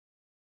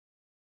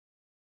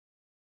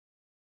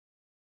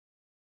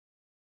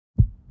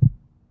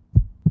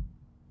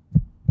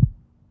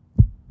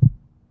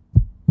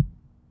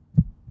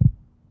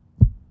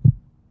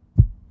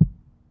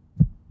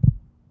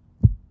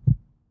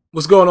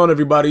What's going on,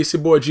 everybody? It's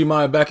your boy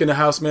Gmias back in the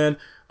house, man.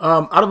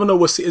 I don't even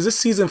know is this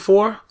season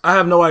 4? I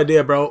have no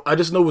idea, bro. I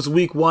just know it's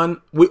week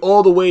 1. We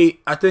all the way,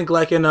 I think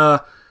like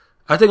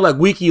like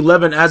week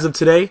 11 as of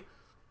today.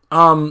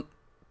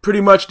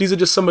 Pretty much these are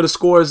just some of the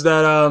scores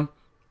that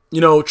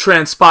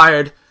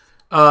transpired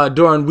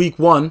during week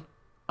 1.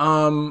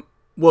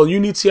 Well, you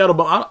need Seattle,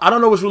 but I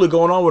don't know what's really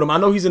going on with him. I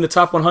know he's in the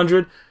top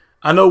 100.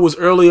 I know it was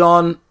early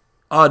on.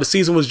 The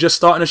season was just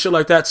starting and shit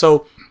like that.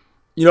 So,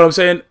 you know what I'm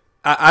saying?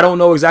 I don't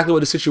know exactly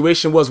what the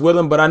situation was with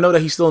him, but I know that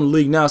he's still in the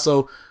league now.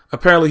 So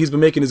apparently he's been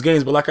making his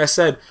gains. But like I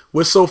said,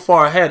 we're so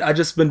far ahead. I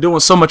just been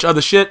doing so much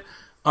other shit.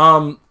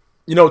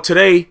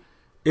 Today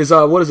is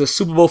what is it?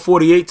 Super Bowl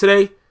 48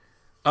 today.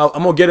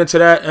 I'm gonna get into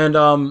that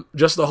and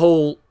just the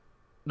whole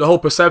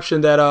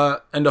perception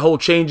that and the whole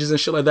changes and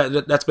shit like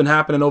that's been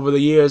happening over the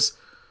years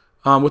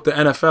with the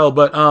NFL.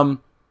 But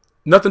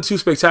nothing too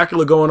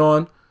spectacular going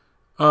on.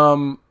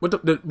 I'm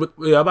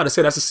about to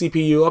say that's a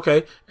CPU,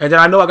 okay. And then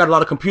I know I got a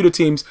lot of computer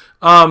teams.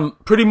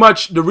 Pretty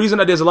much the reason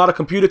that there's a lot of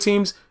computer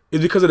teams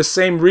is because of the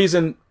same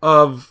reason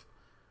of,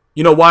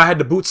 why I had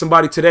to boot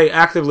somebody today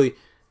actively.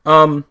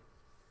 There's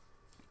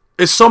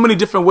so many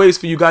different ways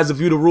for you guys to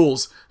view the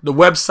rules. The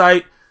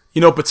website,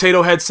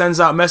 Potato Head sends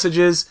out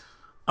messages.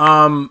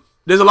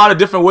 There's a lot of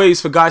different ways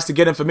for guys to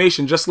get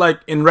information, just like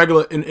in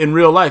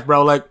real life,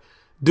 bro. Like,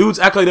 dudes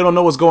act like they don't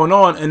know what's going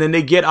on, and then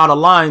they get out of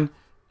line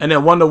and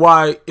then wonder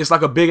why it's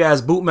like a big-ass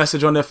boot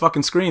message on their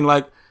fucking screen.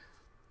 Like,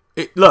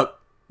 look,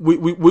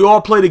 we all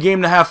play the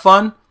game to have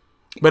fun,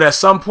 but at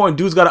some point,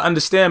 dudes got to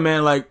understand,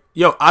 man, like,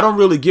 yo, I don't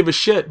really give a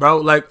shit, bro.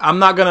 Like,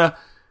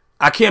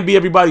 I can't be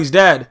everybody's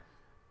dad.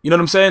 You know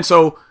what I'm saying?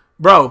 So,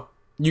 bro,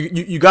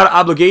 you got an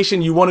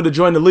obligation. You wanted to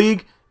join the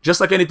league.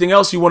 Just like anything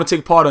else you want to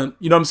take part in.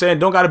 You know what I'm saying?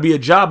 Don't got to be a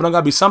job. Don't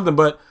got to be something,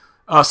 but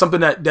something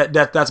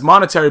that's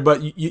monetary.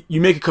 But you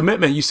make a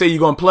commitment. You say you're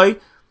going to play.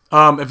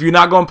 If you're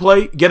not going to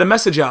play, get a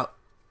message out.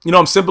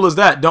 Simple as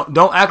that.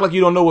 Don't act like you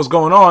don't know what's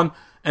going on,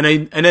 and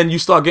then you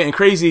start getting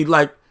crazy,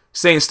 like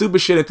saying stupid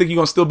shit and think you're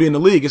gonna still be in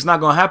the league. It's not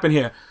gonna happen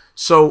here.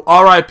 So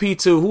RIP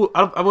to who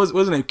I was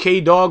his name?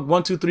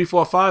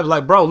 K-Dog12345.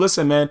 Like, bro,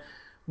 listen, man.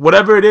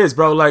 Whatever it is,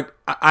 bro. Like,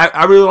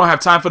 I really don't have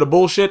time for the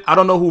bullshit. I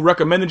don't know who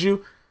recommended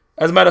you.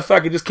 As a matter of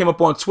fact, it just came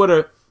up on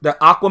Twitter that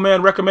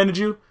Aquaman recommended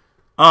you.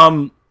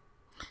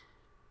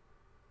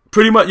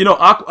 Pretty much,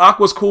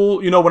 Aqua's cool.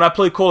 When I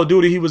played Call of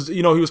Duty, he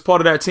was part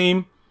of that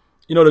team.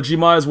 The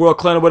GmiasWorld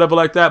clan or whatever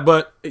like that.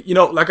 But,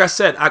 like I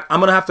said, I'm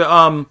going to have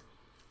to,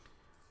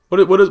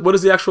 what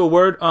is the actual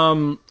word?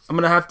 I'm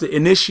going to have to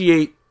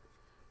initiate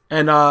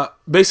and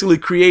basically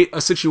create a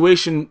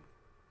situation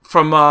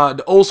from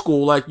the old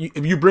school. Like,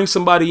 if you bring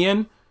somebody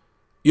in,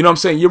 you know what I'm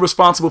saying, you're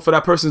responsible for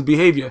that person's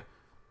behavior.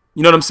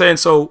 You know what I'm saying?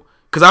 So,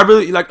 because I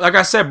really, like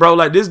I said, bro,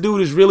 like, this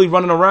dude is really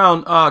running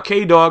around,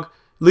 K-Dog,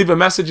 leaving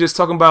messages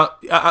talking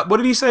about, what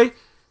did he say?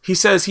 He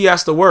says he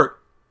has to work.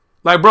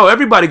 Like, bro,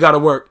 everybody got to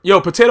work.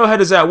 Yo, Potato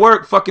Head is at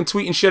work fucking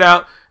tweeting shit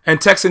out and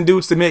texting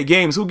dudes to make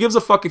games. Who gives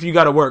a fuck if you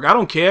got to work? I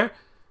don't care.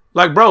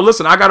 Like, bro,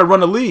 listen, I got to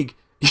run a league.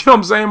 You know what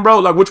I'm saying, bro?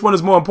 Like, which one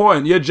is more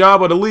important, your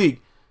job or the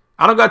league?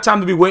 I don't got time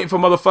to be waiting for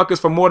motherfuckers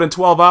for more than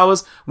 12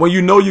 hours when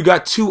you know you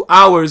got 2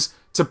 hours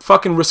to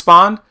fucking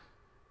respond.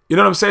 You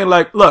know what I'm saying?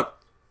 Like, look,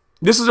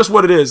 this is just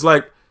what it is.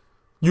 Like,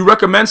 you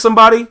recommend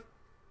somebody,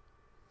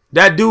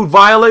 that dude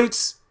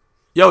violates,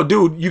 yo,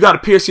 dude, you got to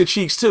pierce your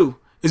cheeks too.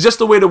 It's just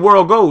the way the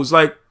world goes.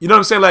 Like, you know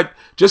what I'm saying? Like,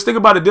 just think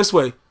about it this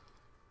way.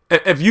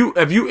 If you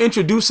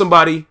introduce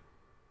somebody,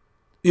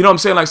 you know what I'm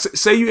saying? Like,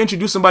 say you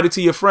introduce somebody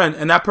to your friend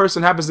and that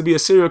person happens to be a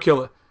serial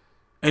killer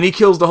and he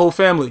kills the whole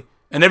family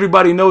and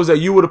everybody knows that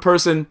you were the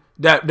person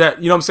that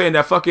you know what I'm saying,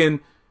 that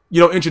fucking,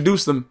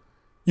 introduced them.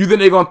 You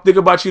think they're going to think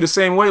about you the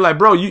same way? Like,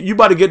 bro, you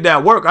about to get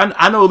that work.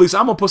 I know at least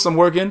I'm going to put some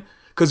work in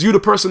because you the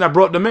person that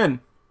brought them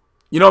in.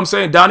 You know what I'm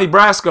saying? Donnie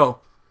Brasco.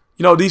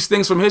 These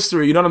things from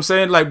history. You know what I'm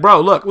saying? Like,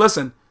 bro, look,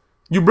 listen.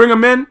 You bring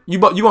them in, you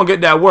gonna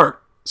get that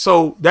work.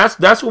 So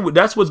that's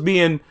what's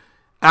being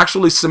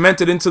actually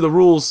cemented into the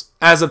rules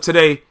as of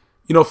today.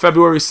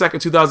 February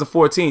 2nd,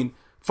 2014.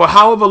 For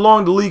however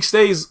long the league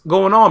stays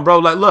going on, bro.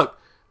 Like, look,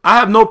 I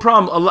have no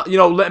problem,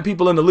 letting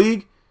people in the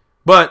league,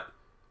 but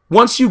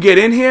once you get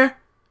in here,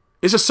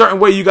 it's a certain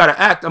way you gotta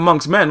act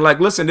amongst men.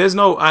 Like, listen, there's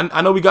no. I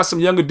know we got some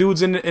younger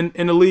dudes in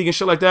the league and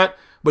shit like that,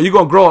 but you're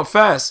gonna grow up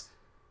fast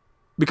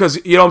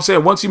because you know what I'm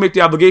saying. Once you make the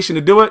obligation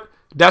to do it,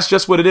 that's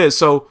just what it is.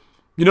 So.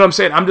 You know what I'm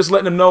saying? I'm just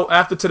letting them know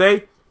after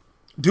today,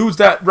 dudes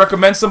that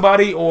recommend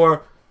somebody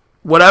or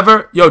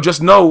whatever, yo,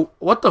 just know,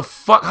 what the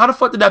fuck? How the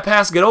fuck did that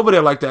pass get over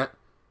there like that?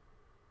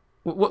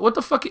 What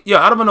the fuck? Yeah,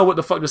 I don't even know what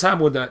the fuck just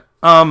happened with that.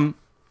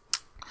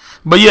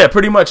 But yeah,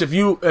 pretty much if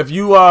you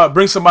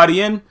bring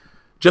somebody in,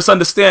 just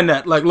understand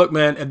that. Like, look,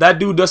 man, if that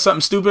dude does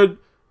something stupid,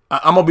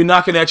 I'm gonna be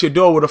knocking at your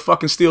door with a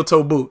fucking steel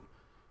toe boot.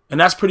 And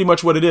that's pretty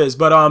much what it is.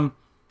 But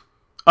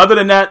other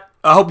than that,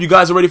 I hope you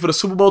guys are ready for the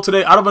Super Bowl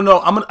today. I don't even know.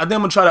 I think I'm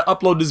going to try to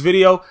upload this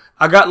video.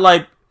 I got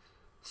like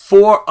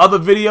 4 other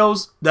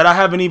videos that I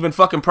haven't even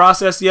fucking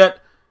processed yet.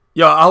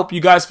 Yo, I hope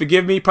you guys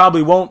forgive me.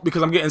 Probably won't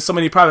because I'm getting so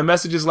many private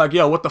messages like,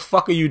 yo, what the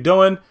fuck are you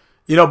doing?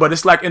 you know, but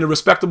it's like in a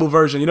respectable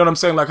version. You know what I'm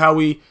saying? Like how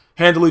we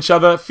handle each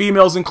other,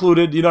 females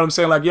included. You know what I'm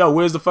saying? Like, yo,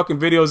 where's the fucking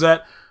videos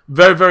at?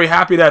 Very, very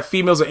happy that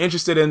females are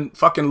interested in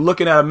fucking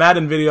looking at a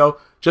Madden video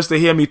just to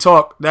hear me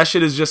talk. That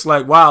shit is just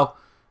like, wow,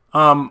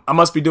 I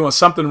must be doing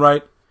something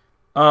right.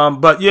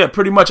 But yeah,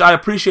 pretty much I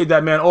appreciate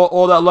that, man.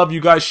 All that love you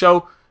guys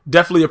show,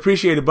 definitely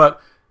appreciate it.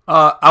 But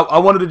I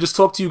wanted to just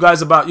talk to you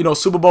guys about, you know,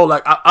 Super Bowl.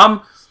 Like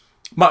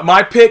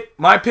my pick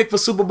for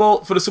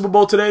the Super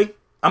Bowl today,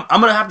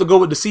 I'm gonna have to go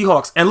with the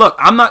Seahawks. And look,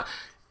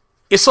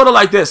 it's sort of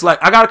like this. Like,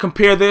 I gotta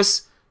compare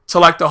this to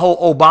like the whole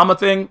Obama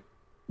thing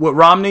with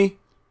Romney.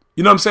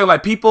 You know what I'm saying?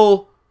 Like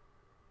people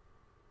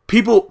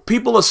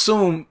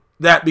assume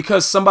that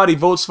because somebody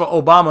votes for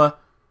Obama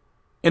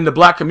in the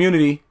black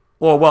community,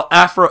 or well,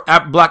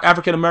 black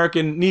African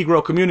American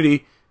Negro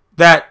community,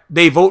 that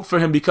they vote for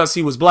him because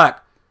he was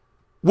black,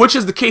 which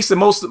is the case in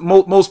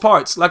most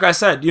parts. Like I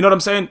said, you know what I'm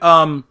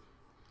saying?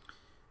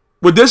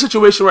 With this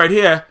situation right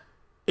here,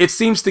 it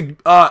seems to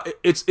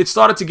it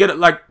started to get,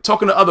 like,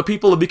 talking to other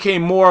people, it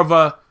became more of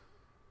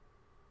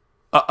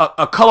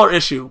a color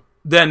issue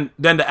than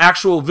the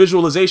actual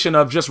visualization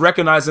of just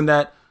recognizing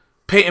that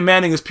Peyton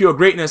Manning is pure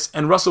greatness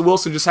and Russell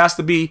Wilson just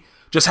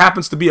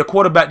happens to be a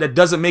quarterback that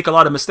doesn't make a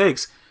lot of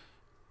mistakes.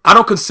 I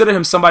don't consider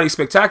him somebody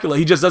spectacular.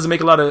 He just doesn't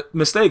make a lot of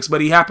mistakes,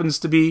 but he happens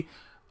to be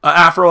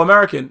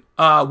Afro-American.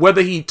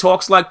 Whether he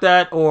talks like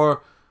that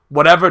or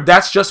whatever,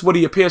 that's just what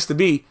he appears to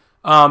be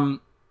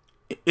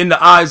in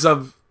the eyes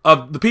of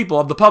the people,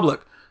 of the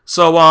public.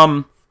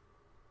 So,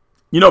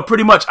 you know,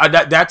 pretty much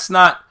that's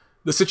not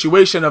the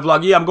situation of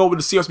like, yeah, I'm going with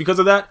the Seahawks because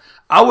of that.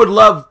 I would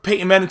love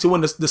Peyton Manning to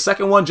win the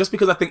second one just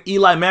because I think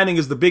Eli Manning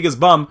is the biggest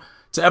bum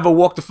to ever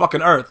walk the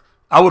fucking earth.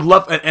 I would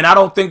love, and I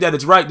don't think that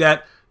it's right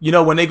that, you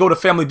know, when they go to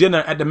family dinner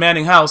at the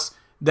Manning house,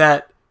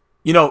 that,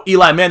 you know,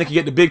 Eli Manning can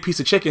get the big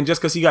piece of chicken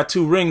just because he got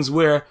 2 rings,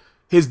 where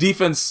his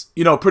defense,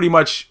 you know, pretty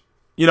much,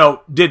 you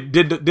know,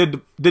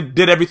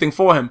 did everything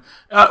for him.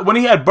 When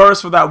he had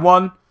Burrs for that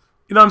one,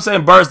 you know what I'm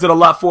saying? Burrs did a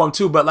lot for him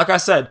too. But like I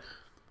said,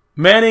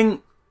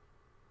 Manning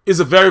is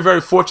a very,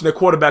 very fortunate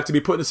quarterback to be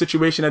put in the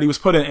situation that he was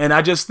put in. And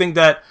I just think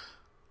that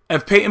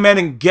if Peyton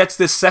Manning gets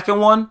this second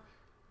one,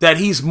 that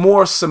he's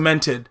more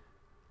cemented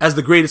as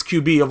the greatest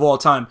QB of all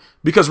time.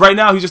 Because right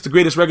now, he's just the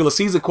greatest regular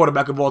season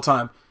quarterback of all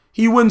time.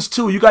 He wins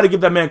 2. You got to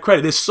give that man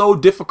credit. It's so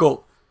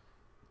difficult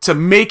to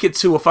make it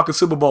to a fucking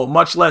Super Bowl,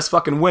 much less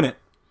fucking win it.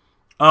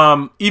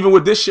 Even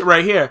with this shit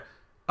right here,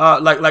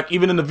 like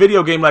even in the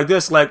video game like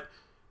this, like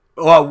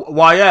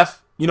YF,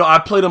 you know, I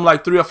played him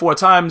like 3 or 4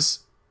 times.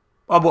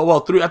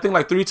 Well, I think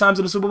like 3 times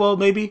in the Super Bowl,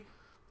 maybe.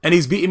 And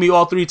he's beaten me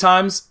all 3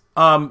 times.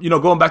 You know,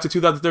 going back to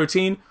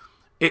 2013.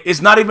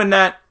 It's not even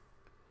that.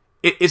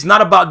 It's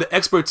not about the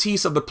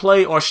expertise of the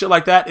play or shit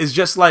like that. It's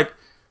just like,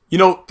 you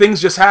know,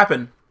 things just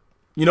happen.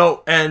 You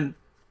know, and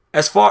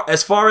as far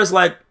as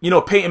like, you know,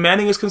 Peyton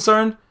Manning is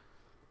concerned,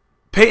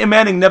 Peyton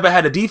Manning never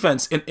had a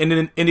defense in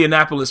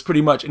Indianapolis,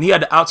 pretty much. And he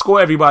had to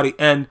outscore everybody.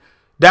 And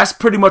that's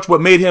pretty much what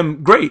made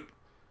him great.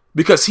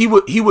 Because he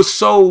was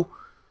so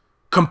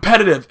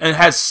competitive and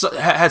had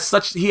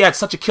such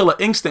a killer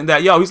instinct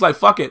that, yo, he's like,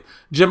 fuck it,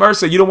 Jim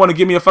Irsay, you don't want to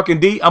give me a fucking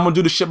D, I'm gonna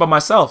do this shit by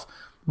myself.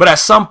 But at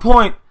some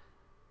point,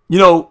 you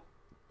know,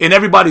 in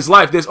everybody's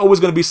life, there's always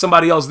gonna be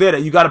somebody else there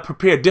that you got to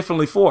prepare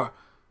differently for.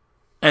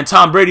 And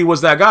Tom Brady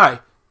was that guy.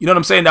 You know what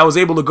I'm saying? That was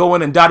able to go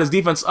in and dot his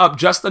defense up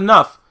just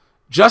enough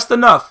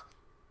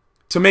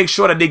to make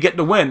sure that they get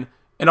the win.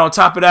 And on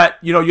top of that,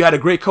 you know, you had a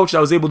great coach that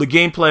was able to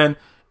game plan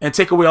and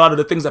take away a lot of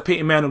the things that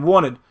Peyton Manning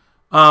wanted.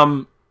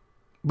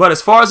 But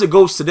as far as it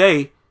goes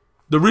today,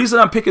 the reason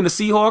I'm picking the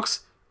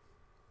Seahawks,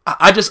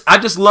 I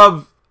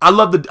love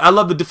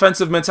the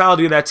defensive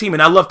mentality of that team,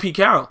 and I love Pete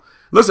Carroll.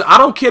 Listen, I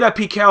don't care that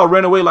Pete Carroll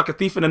ran away like a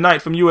thief in the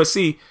night from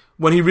USC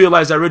when he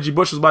realized that Reggie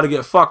Bush was about to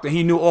get fucked, and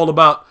he knew all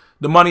about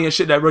the money and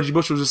shit that Reggie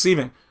Bush was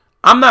receiving.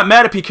 I'm not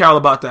mad at Pete Carroll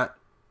about that.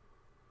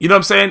 You know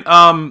what I'm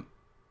saying?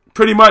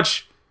 Pretty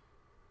much,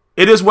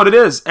 it is what it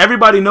is.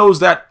 Everybody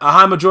knows that a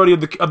high majority of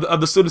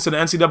the students in the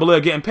NCAA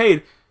are getting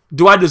paid.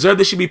 Do I deserve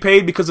they should be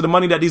paid because of the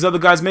money that these other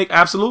guys make?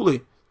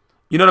 Absolutely.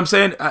 You know what I'm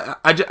saying?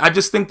 I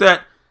just think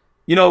that,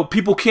 you know,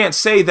 people can't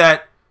say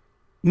that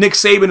Nick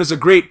Saban is a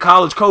great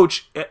college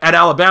coach at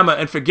Alabama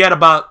and forget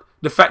about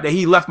the fact that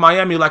he left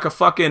Miami like a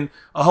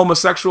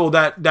homosexual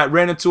that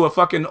ran into a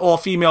fucking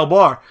all-female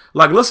bar.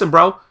 Like, listen,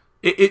 bro,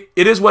 it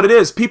is what it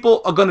is.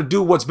 People are going to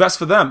do what's best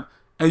for them,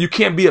 and you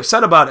can't be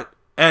upset about it.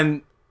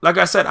 And like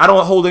I said, I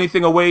don't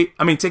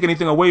take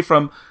anything away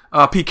from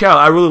Pete Carroll.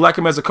 I really like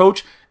him as a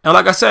coach. And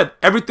like I said,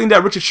 everything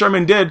that Richard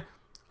Sherman did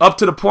up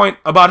to the point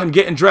about him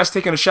getting dressed,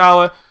 taking a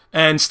shower,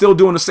 and still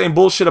doing the same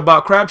bullshit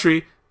about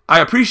Crabtree, I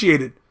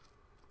appreciated.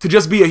 To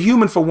just be a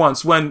human for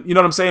once when, you know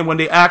what I'm saying, when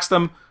they asked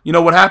him, you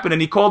know, what happened,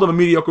 and he called him a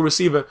mediocre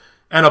receiver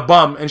and a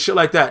bum and shit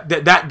like that.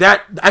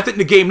 That I think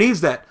the game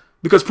needs that.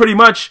 Because pretty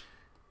much,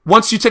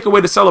 once you take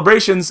away the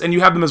celebrations and you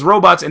have them as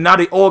robots and now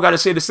they all got to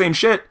say the same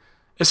shit,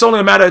 it's only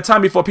a matter of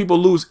time before people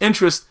lose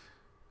interest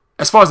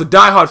as far as the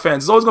diehard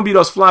fans. It's always going to be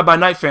those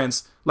fly-by-night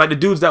fans, like the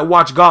dudes that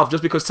watch golf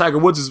just because Tiger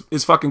Woods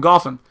is fucking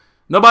golfing.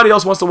 Nobody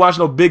else wants to watch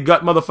no big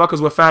gut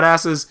motherfuckers with fat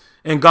asses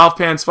and golf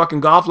pants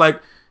fucking golf.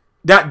 Like,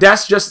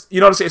 that's just,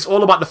 you know what I'm saying? It's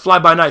all about the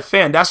fly-by-night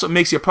fan. That's what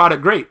makes your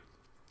product great.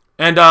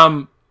 And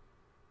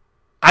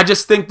I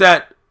just think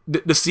that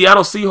the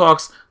Seattle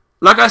Seahawks,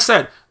 like I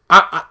said,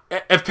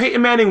 if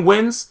Peyton Manning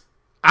wins,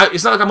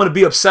 it's not like I'm going to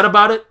be upset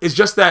about it. It's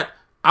just that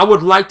I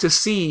would like to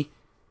see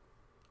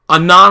a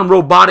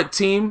non-robotic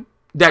team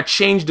that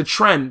changed the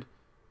trend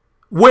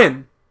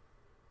win,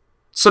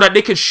 so that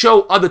they could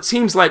show other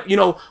teams, like, you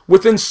know,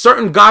 within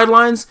certain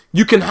guidelines,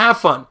 you can have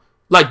fun.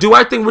 Like, do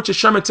I think Richard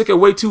Sherman took it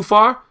way too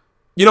far?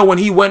 You know, when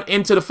he went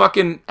into the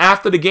fucking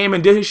after the game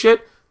and did his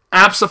shit?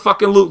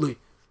 Abso-fucking-lutely.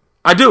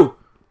 I do.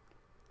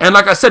 And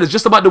like I said, it's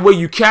just about the way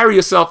you carry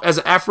yourself as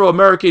an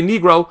Afro-American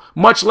Negro,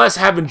 much less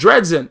having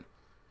dreads in.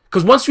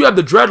 Because once you have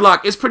the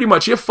dreadlock, it's pretty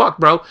much, you're fucked,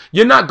 bro.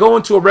 You're not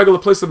going to a regular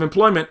place of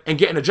employment and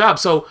getting a job.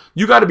 So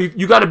you gotta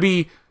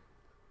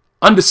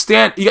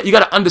understand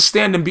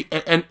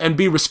and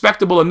be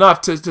respectable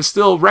enough to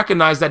still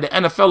recognize that the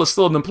NFL is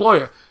still an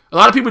employer. A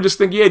lot of people just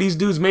think, yeah, these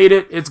dudes made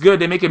it, it's good,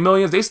 they making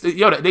millions.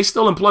 They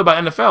still employed by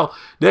NFL.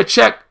 Their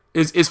check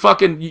is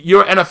fucking,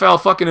 you're an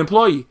NFL fucking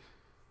employee.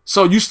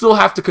 So you still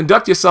have to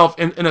conduct yourself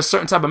in a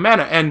certain type of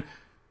manner. And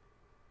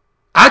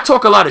I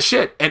talk a lot of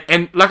shit.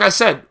 And like I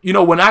said, you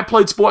know, when I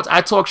played sports, I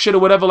talk shit or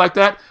whatever like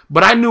that,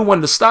 but I knew when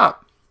to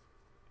stop.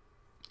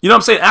 You know what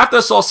I'm saying? After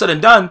it's all said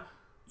and done,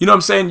 you know what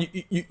I'm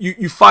saying?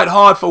 You fight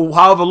hard for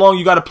however long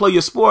you got to play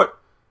your sport.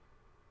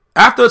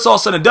 After it's all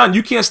said and done,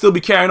 you can't still be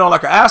carrying on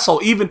like an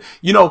asshole. Even,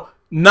 you know,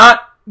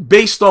 not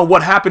based on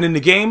what happened in the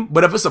game,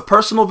 but if it's a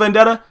personal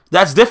vendetta,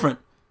 that's different.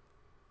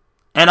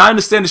 And I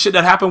understand the shit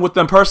that happened with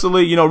them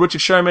personally, you know,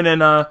 Richard Sherman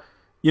and,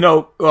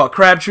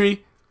 Crabtree.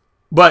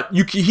 But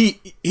he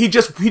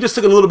just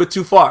took it a little bit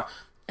too far.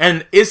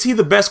 And is he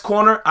the best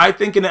corner, I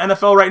think, in the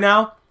NFL right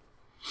now?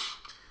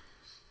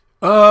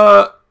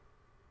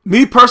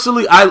 Me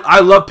personally, I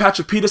love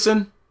Patrick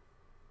Peterson.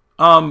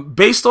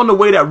 Based on the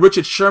way that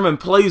Richard Sherman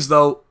plays,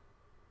 though,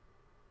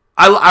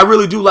 I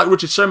really do like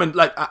Richard Sherman.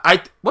 Like,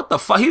 what the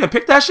fuck? He didn't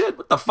pick that shit?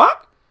 What the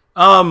fuck?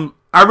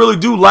 I really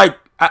do like,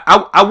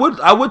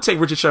 I would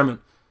take Richard Sherman.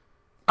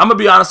 I'm going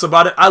to be honest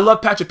about it. I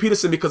love Patrick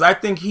Peterson because I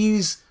think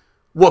he's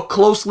what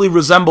closely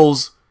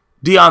resembles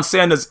Deion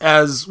Sanders,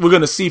 as we're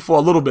going to see for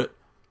a little bit.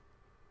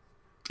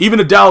 Even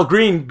the Darryl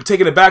Green,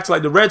 taking it back to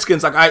like the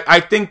Redskins, like I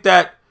think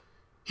that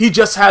he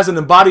just has an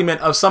embodiment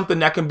of something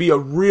that can be a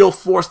real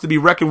force to be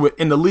reckoned with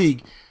in the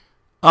league.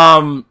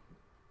 But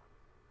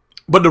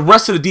the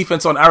rest of the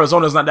defense on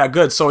Arizona is not that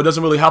good, so it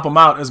doesn't really help him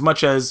out as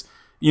much as,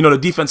 you know, the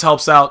defense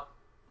helps out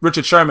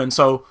Richard Sherman.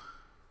 So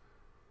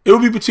it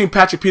would be between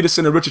Patrick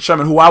Peterson and Richard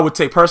Sherman, who I would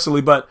take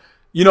personally. But,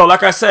 you know,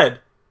 like I said,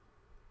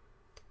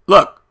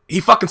 look,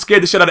 he fucking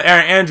scared the shit out of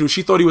Erin Andrews.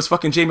 She thought he was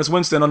fucking Jameis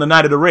Winston on the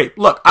night of the rape.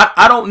 Look,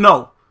 I don't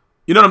know.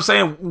 You know what I'm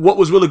saying? What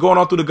was really going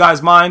on through the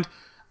guy's mind?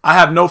 I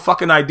have no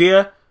fucking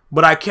idea.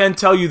 But I can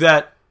tell you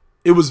that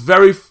it was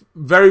very,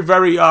 very,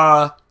 very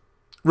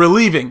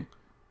relieving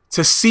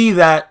to see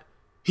that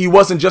he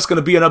wasn't just going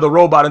to be another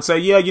robot and say,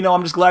 yeah, you know,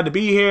 I'm just glad to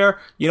be here.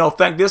 You know,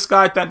 thank this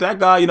guy, thank that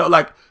guy. You know,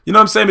 like, you know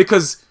what I'm saying?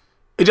 Because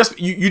it just,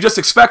 you just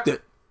expect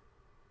it.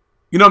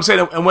 You know what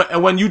I'm saying?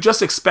 And when you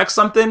just expect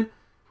something,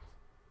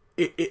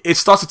 it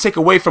starts to take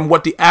away from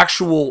what the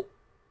actual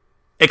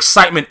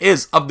excitement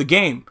is of the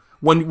game.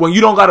 When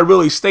you don't got to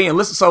really stay and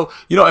listen. So,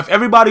 you know, if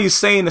everybody is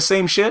saying the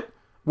same shit,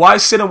 why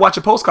sit and watch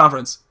a post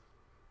conference?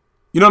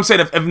 You know what I'm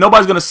saying? If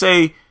nobody's going to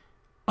say,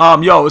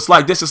 yo, it's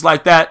like this, it's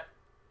like that,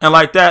 and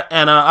like that,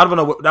 and I don't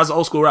know, that's an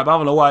old school rap. I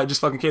don't know why it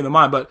just fucking came to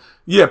mind. But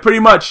yeah, pretty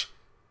much,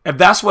 if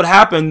that's what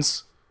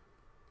happens,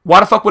 why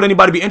the fuck would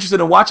anybody be interested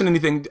in watching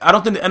anything? I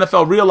don't think the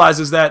NFL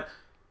realizes that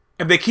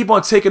if they keep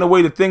on taking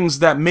away the things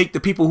that make the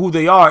people who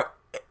they are,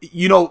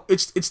 you know,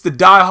 it's the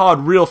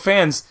diehard real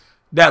fans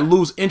that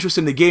lose interest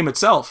in the game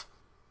itself.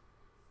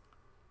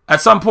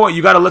 At some point,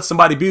 you got to let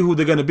somebody be who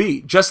they're going to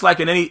be. Just like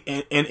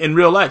in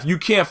real life, you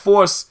can't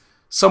force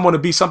someone to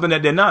be something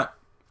that they're not.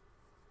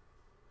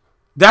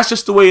 That's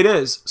just the way it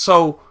is.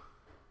 So,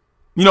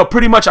 you know,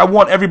 pretty much I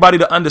want everybody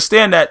to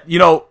understand that, you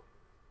know,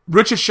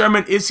 Richard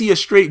Sherman, is he a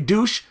straight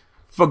douche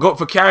for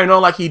carrying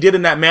on like he did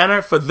in that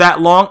manner for that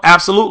long?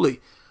 Absolutely.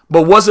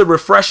 But was it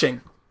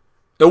refreshing?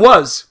 It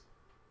was.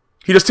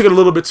 He just took it a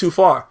little bit too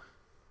far.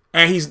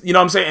 And he's, you know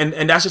what I'm saying?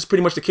 And that's just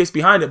pretty much the case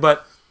behind it.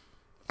 But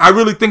I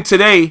really think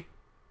today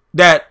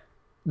that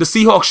the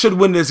Seahawks should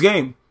win this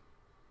game.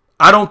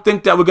 I don't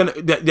think that we're going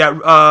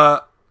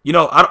to, you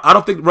know, I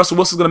don't think Russell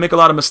Wilson's going to make a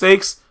lot of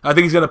mistakes. I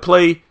think he's going to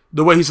play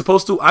the way he's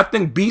supposed to. I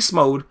think Beast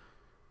Mode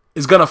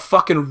is going to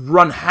fucking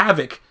run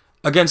havoc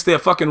against their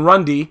fucking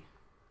run D.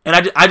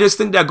 And I just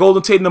think that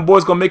Golden Tate and the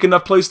boys going to make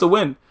enough plays to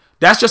win.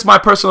 That's just my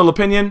personal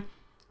opinion.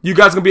 You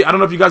guys going to be, I don't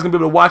know if you guys going to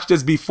be able to watch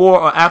this before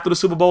or after the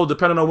Super Bowl,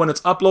 depending on when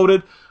it's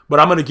uploaded.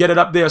 But I'm going to get it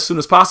up there as soon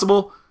as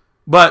possible.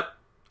 But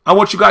I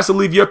want you guys to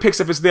leave your picks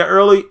if it's there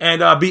early,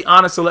 and be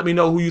honest and let me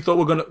know who you thought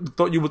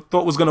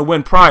was gonna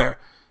win prior,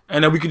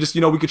 and then we could just,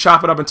 you know, we could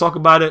chop it up and talk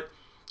about it,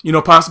 you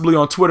know, possibly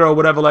on Twitter or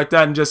whatever like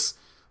that, and just,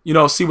 you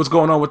know, see what's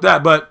going on with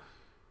that. But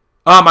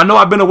I know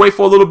I've been away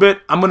for a little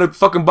bit. I'm going to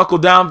fucking buckle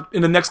down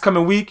in the next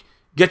coming week.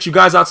 Get you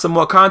guys out some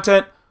more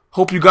content.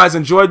 Hope you guys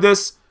enjoyed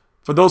this.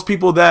 For those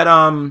people that,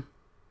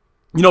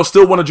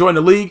 still want to join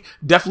the league,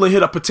 definitely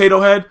hit up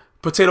Potato Head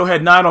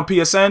 9 on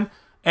PSN.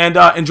 And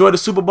enjoy the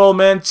Super Bowl,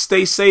 man.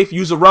 Stay safe.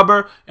 Use a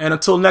rubber. And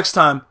until next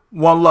time,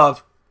 one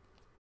love.